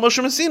 Halacha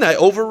Moshe Messinai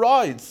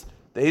overrides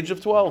the age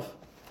of 12.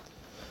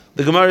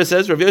 The Gemara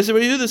says, Rav Yosef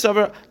Bar Yehuda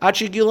savar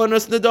achi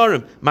gilanos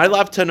nedarim. My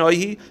lav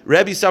tanoihi,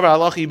 Rebbe savar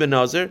halachi ben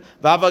Nazir,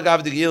 vava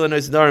gav de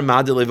gilanos nedarim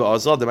madele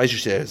v'azal, the Ma'aseh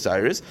Sheh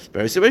Cyrus.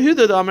 Rav Yosef Bar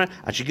Yehuda damer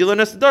achi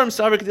gilanos nedarim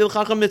savar kedil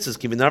chacham mitzvahs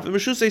kivin narv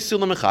meshusei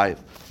sulam mechayiv.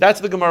 That's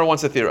the Gemara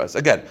wants to theorize.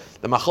 Again,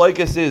 the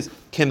machlokes is,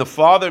 can the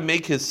father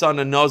make his son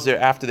a Nazir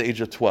after the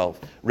age of 12?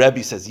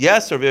 Rebbe says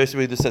yes, or Rav Yosef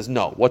Bar Yehuda says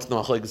no. What's the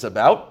machlokes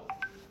about?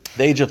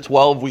 The age of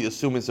 12, we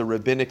assume, is a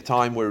rabbinic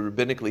time where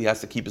rabbinically he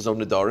has to keep his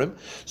own nedarim.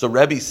 So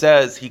Rebbe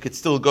says he could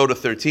still go to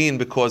 13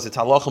 because it's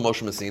halacha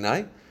Moshe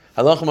Messinai.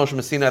 Halacha Moshe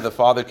Messinai, the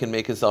father can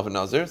make himself a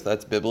nazir. So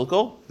that's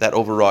biblical. That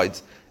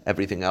overrides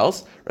everything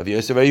else. Rav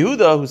Yosef Bar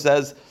Yehuda, who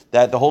says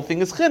that the whole thing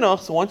is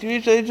chinuch, so once you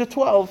reach the age of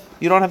 12,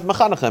 you don't have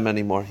mechanachem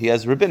anymore. He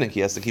has rabbinic. He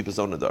has to keep his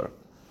own nedarim.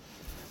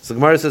 So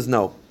Gemara says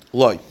no.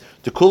 Loi.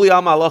 To kuli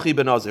am halachi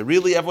ben nazir.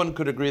 Really, everyone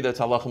could agree that it's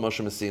halacha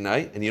Moshe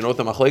Messinai. And you know what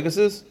the machlokes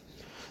is?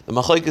 The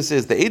machlokes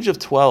is the age of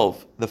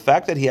 12, the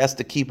fact that he has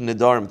to keep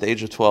nedarim at the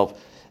age of 12,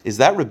 is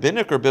that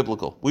rabbinic or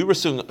biblical? We were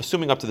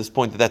assuming up to this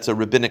point that that's a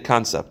rabbinic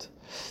concept.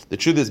 The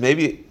truth is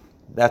maybe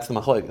that's the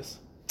machlokes.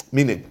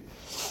 Meaning,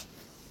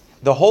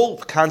 the whole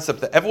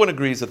concept that everyone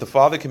agrees that the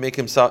father can make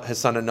his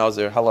son a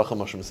nazir, halacha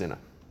Moshe Messinai.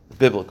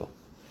 Biblical.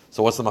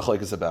 So what's the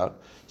machlokes about?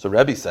 So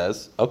Rebbe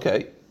says,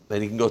 okay,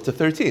 then he can go to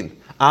 13.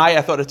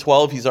 I thought at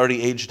 12 he's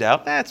already aged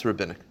out. That's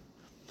rabbinic.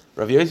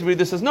 Rav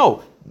Yosef says,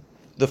 no.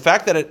 The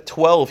fact that at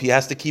 12 he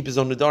has to keep his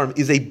own nedarim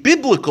is a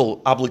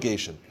biblical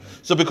obligation.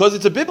 So because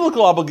it's a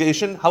biblical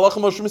obligation, halacha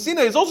Moshe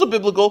Messinai is also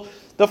biblical.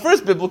 The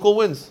first biblical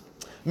wins.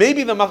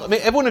 Maybe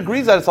everyone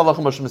agrees that it's halacha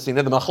Moshe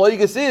Messinai. The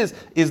machlokes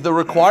is the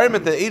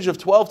requirement at the age of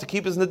 12 to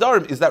keep his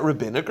nedarim. Is that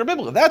rabbinic or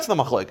biblical? That's the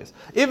machlokes.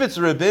 If it's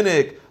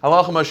rabbinic,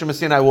 halacha Moshe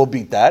Messinai will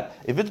beat that.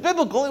 If it's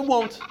biblical, it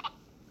won't.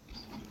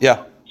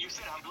 Yeah. You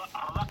said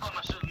halacha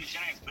Moshe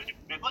Messinai is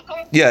biblical?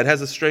 Yeah, it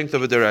has the strength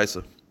of a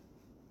deraisa.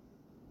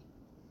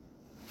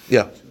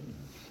 Yeah.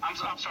 I'm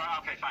sorry.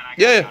 Okay, fine.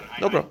 Yeah,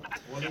 no problem.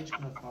 What age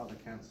can a father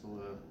cancel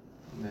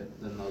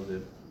the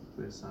nazir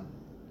for his son?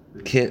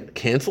 Can't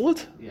cancel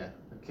it? Yeah,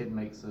 a kid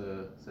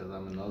says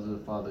I'm a nazir, the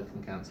father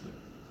can cancel it.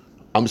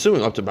 I'm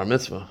assuming up to bar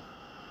mitzvah.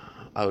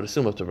 I would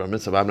assume up to bar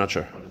mitzvah, but I'm not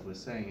sure. But if we're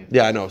saying it,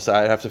 Yeah, I know. So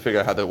I have to figure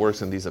out how that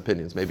works in these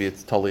opinions. Maybe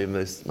it's totally in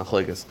this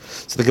machlokes.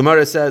 So the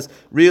Gemara says,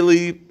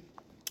 really,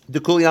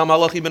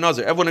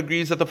 everyone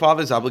agrees that the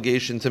father's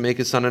obligation to make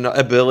his son an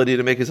ability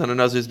to make his son a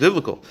nazir is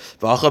biblical.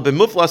 And over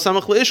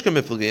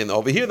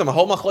here, the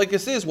whole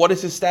machlokes is, what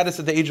is his status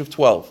at the age of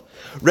 12?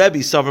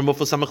 Rebbe says the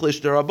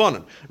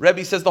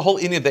whole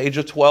inyan at the age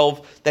of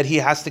 12 that he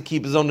has to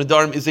keep his own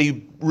nedarim is a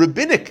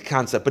rabbinic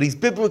concept, but he's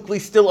biblically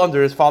still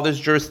under his father's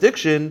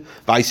jurisdiction.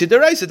 And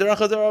therefore,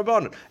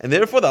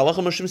 the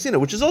halacha Moshe Messinai,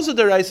 which is also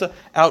deraisa,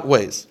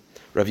 outweighs.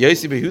 Rav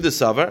Yosef Yehuda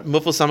Savar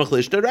Mufal Samach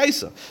Leish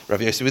Deraisa.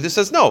 Rav Yosef Yehuda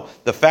says no.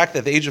 The fact that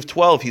at the age of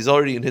 12 he's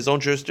already in his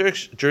own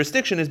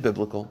jurisdiction is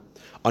biblical.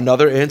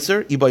 Another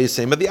answer, Iba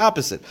Yisema, the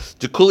opposite.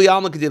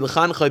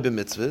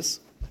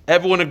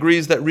 Everyone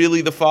agrees that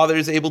really the father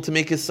is able to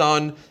make his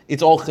son.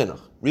 It's all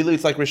chinuch. Really,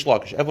 it's like Rish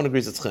Lakish. Everyone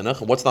agrees it's chinuch.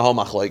 And what's the whole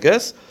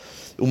machlokes?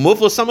 And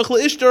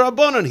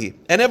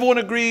everyone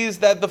agrees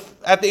that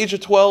at the age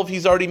of 12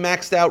 he's already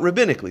maxed out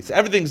rabbinically. So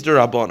everything's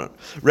derabanan.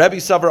 Rabbi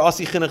Savar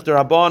Asi Chinuch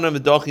derabanan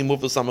v'dachi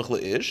mufla samach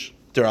leish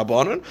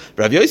derabanan.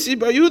 Rabbi Yosef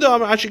Bar Yehuda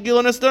Amar Ashi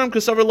Gilon Esdarim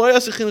Kasavar Lo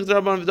Asi Chinuch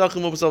derabanan v'dachi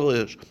mufla samach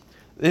leish.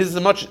 This is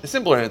a much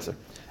simpler answer.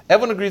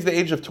 Everyone agrees the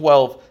age of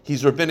 12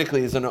 he's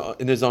rabbinically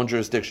in his own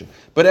jurisdiction.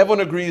 But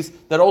everyone agrees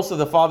that also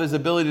the father's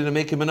ability to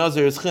make him a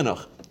nazir is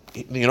chinuch.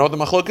 You know what the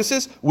machlokes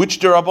is? Which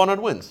derabanan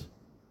wins?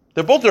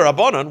 They're both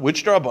derabanan.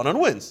 Which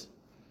derabanan wins?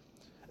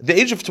 At the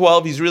age of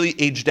 12, he's really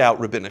aged out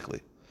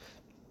rabbinically.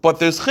 But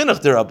there's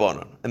chinuch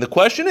derabanan. And the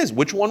question is,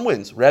 which one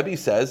wins? Rabbi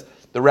says,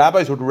 the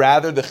rabbis would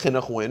rather the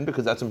chinuch win,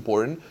 because that's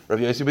important.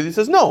 Rabbi Yosef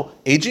says, no,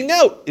 aging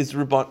out is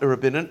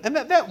rabbanan, and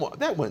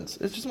that wins.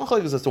 It's just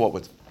machlokes as to what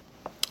wins.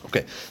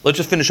 Okay, let's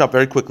just finish up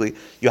very quickly.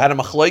 You had a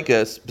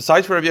machlokes,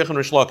 besides for Rabbi Yechon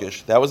Rish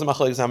Lakish, that was a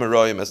machlokes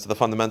Hamarayim as to the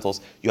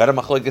fundamentals. You had a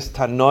machlokes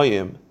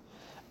Tanoim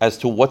as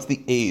to what's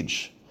the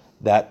age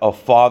that a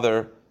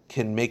father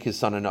can make his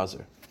son a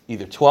nazir,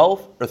 either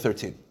 12 or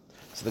 13.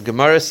 So the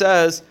Gemara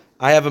says,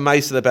 I have a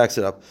ma'isa that backs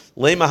it up.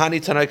 Le mahani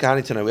tanai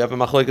kahani tanai. We have a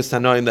machlokes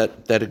tanoim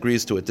that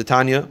agrees to it.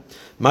 Titania,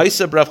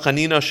 ma'isa Rav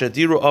Chanina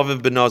shadiru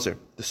aviv ben nazir.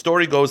 The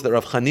story goes that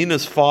Rav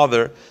Chanina's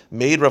father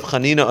made Rav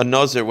Chanina a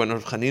nazir when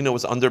Rav Chanina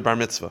was under bar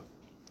mitzvah.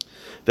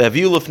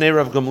 Ve'aviu lefnei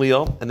Rav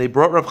Gamliel, and they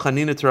brought Rav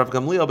Chanina to Rav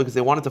Gamliel because they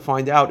wanted to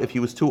find out if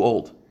he was too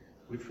old.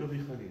 Which Rabbi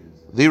Chanina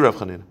is? The Rav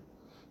Chanina.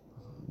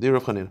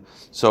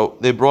 So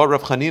they brought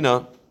Rav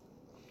Chanina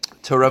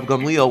to Rav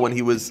Gamliel when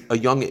he was a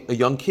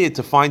young kid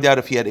to find out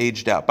if he had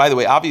aged out. By the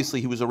way, obviously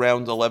he was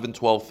around 11,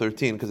 12,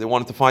 13 because they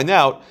wanted to find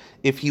out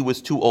if he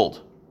was too old.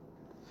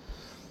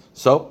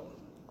 So,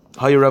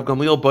 Rav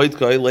Gamliel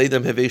Boitkai laid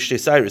them Hevesh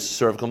Cyrus.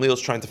 So Rav Gamliel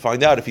is trying to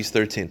find out if he's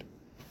 13.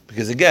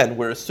 Because again,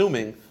 we're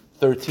assuming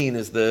 13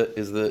 is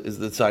the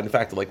deciding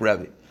factor, like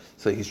Rebbe.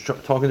 So he's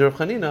talking to Rav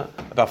Chanina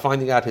about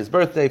finding out his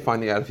birthday,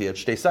 finding out if he had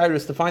Shtei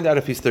Cyrus, to find out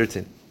if he's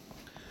 13.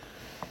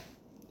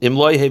 Rav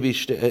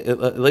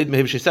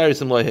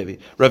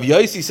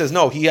Yossi says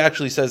no. He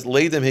actually says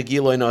Leidem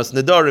Hegiloi Nas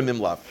Nadarim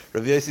Imlav.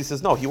 Rav Yossi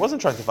says no. He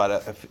wasn't trying to find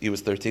out if he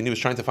was 13. He was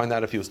trying to find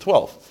out if he was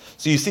 12.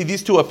 So you see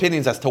these two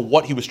opinions as to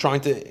what he was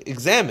trying to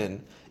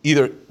examine,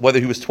 either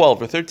whether he was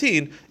 12 or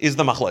 13, is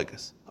the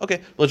machlekes.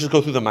 Okay, let's just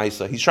go through the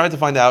Maisa. He's trying to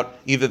find out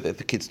either that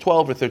the kid's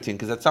 12 or 13,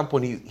 because at some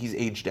point he's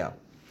aged down.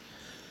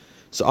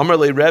 So Amar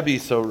Le Rebbe,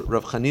 so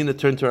Rav Chanina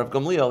turned to Rav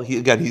Gamliel.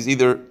 He's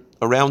either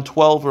around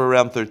 12 or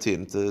around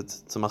 13.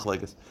 It's a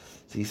machlekes.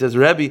 So he says,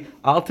 Rebbe,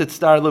 Al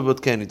Titztar Livut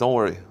Keni, don't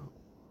worry.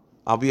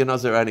 I'll be a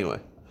Nazir anyway.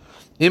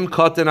 Im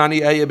Katan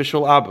Ani Eye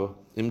B'Shul Abba.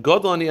 Im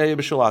Godol Ani Eye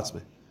B'Shul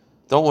Atzmi.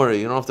 Don't worry,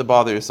 you don't have to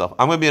bother yourself.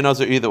 I'm going to be a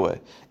Nazir either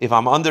way. If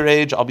I'm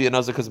underage, I'll be a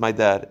Nazir because of my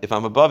dad. If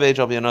I'm above age,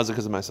 I'll be a Nazir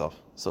because of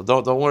myself. So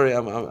don't worry,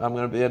 I'm going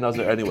to be a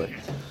Nazir anyway.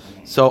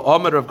 So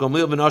Amar Rav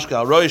Gamliel ben Ashka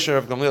al Roisha,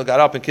 Rav Gamliel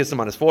got up and kissed him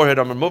on his forehead.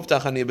 Amar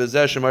Muftach Ani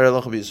Bezeh Shemar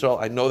Elocha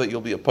B'Yisrael. I know that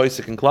you'll be a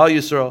Posek in Klal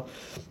Yisrael,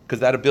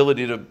 because that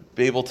ability to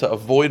be able to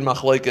avoid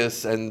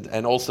machlekes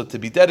and also to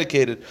be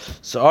dedicated.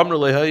 So Amar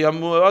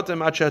Lehayamu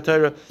Atem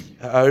Achatayra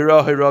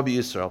Ha'ira Ha'irabi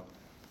Yisrael.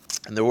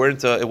 And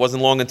it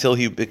wasn't long until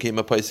he became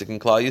a Posek in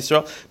Klal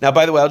Yisrael. Now,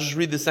 by the way, I'll just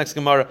read this next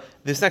Gemara.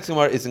 This next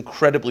Gemara is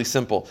incredibly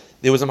simple.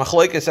 There was a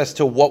machlekes as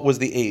to what was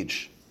the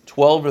age,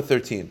 12 or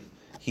 13.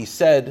 He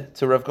said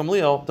to Rav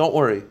Gamliel, don't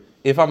worry.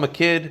 If I'm a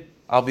kid,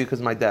 I'll be because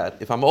of my dad.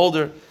 If I'm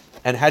older,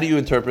 and how do you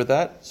interpret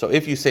that? So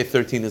if you say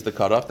 13 is the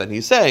cutoff, then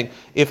he's saying,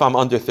 if I'm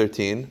under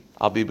 13,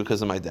 I'll be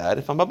because of my dad.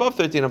 If I'm above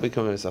 13, I'll be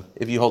because of myself.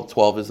 If you hold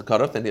 12 as the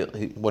cutoff, then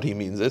what he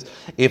means is,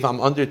 if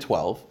I'm under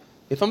 12,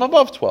 if I'm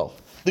above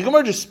 12. The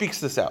Gemara just speaks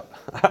this out.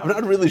 I'm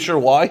not really sure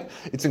why.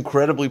 It's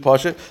incredibly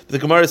pashut. The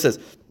Gemara says,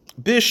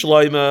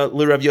 Bishloima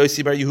li Rav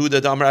Yossi bar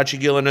Yehuda damar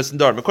achigil and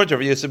Nesandar. According to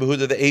Rav Yossi bar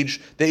Yehuda, the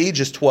age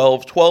is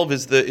 12. 12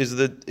 is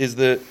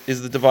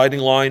the dividing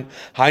line.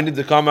 Hainu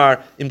de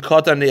kamar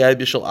imkata ne'ay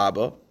bishal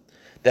abba.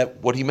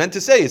 That what he meant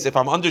to say is, if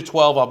I'm under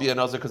 12, I'll be a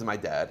Nazir because of my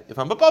dad. If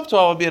I'm above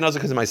 12, I'll be a Nazir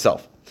because of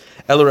myself.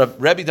 According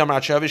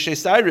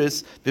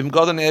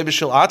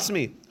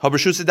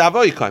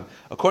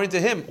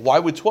to him, why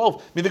would 12? I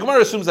mean, the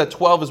Gemara assumes that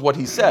 12 is what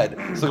he said.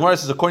 So the Gemara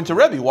says, according to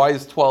Rebbe, why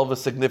is 12 a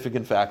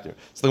significant factor?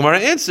 So the Gemara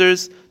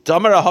answers, the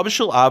Gemara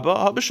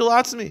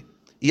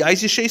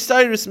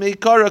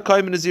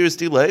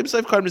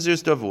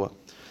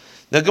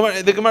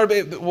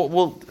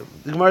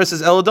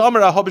says,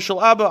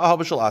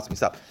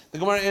 Stop. The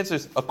Gemara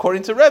answers,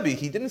 according to Rebbe,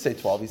 he didn't say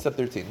 12, he said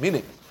 13.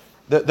 Meaning,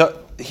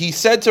 he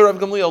said to Rav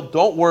Gamliel,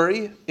 don't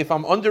worry, if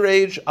I'm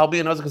underage, I'll be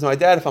a Nazir because of my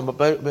dad. If I'm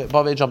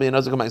above age, I'll be a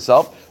Nazir because of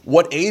myself.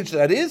 What age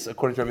that is,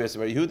 according to Rabbi Yossi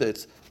bar Yehuda,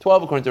 it's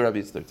 12. According to Rebbe,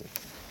 it's 13.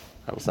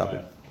 I will stop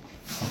it.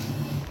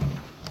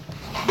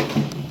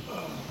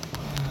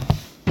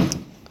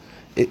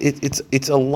 It's a